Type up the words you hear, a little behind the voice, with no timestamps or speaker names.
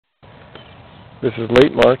This is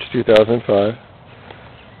late March 2005.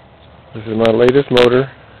 This is my latest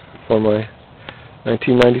motor for my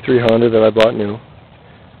 1993 Honda that I bought new.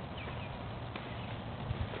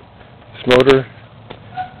 This motor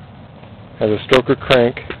has a stroker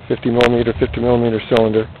crank, 50mm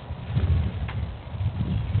cylinder.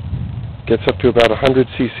 Gets up to about 100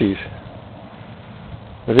 cc's.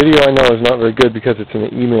 The video I know is not very good because it's in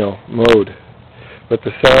an email mode, but the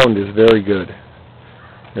sound is very good.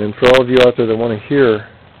 And for all of you out there that want to hear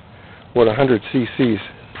what 100 cc's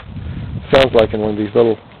sounds like in one of these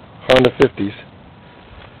little Honda 50s,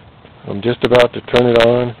 I'm just about to turn it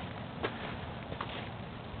on,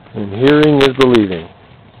 and hearing is believing.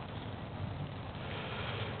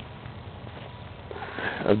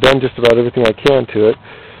 I've done just about everything I can to it.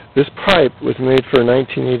 This pipe was made for a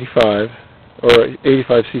 1985 or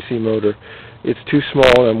 85 cc motor. It's too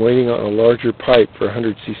small, and I'm waiting on a larger pipe for a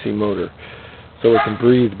 100 cc motor so it can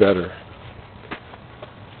breathe better.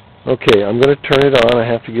 Okay, I'm going to turn it on.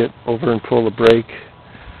 I have to get over and pull the brake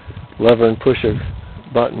lever and push a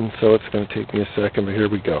button, so it's going to take me a second, but here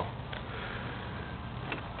we go.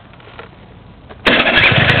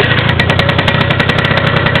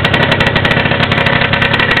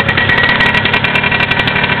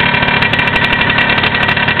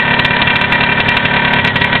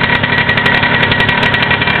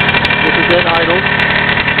 This is dead idle.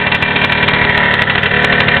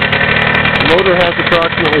 The motor has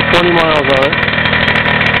approximately 20 miles on it.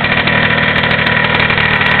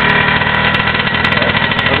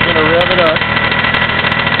 I'm going to rev it up.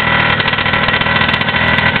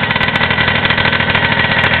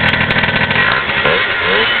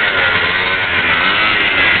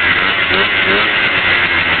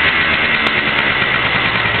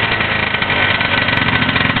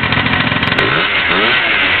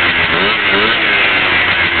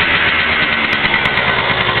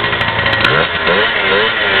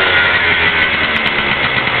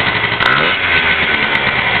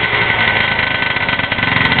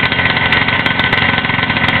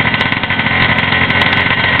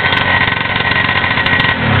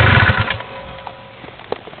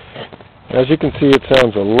 As you can see, it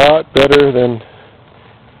sounds a lot better than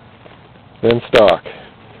stock.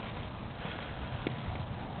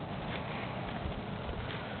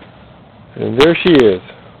 And there she is.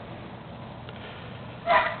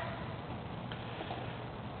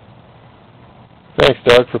 Thanks,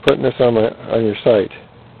 Doug, for putting this on your site.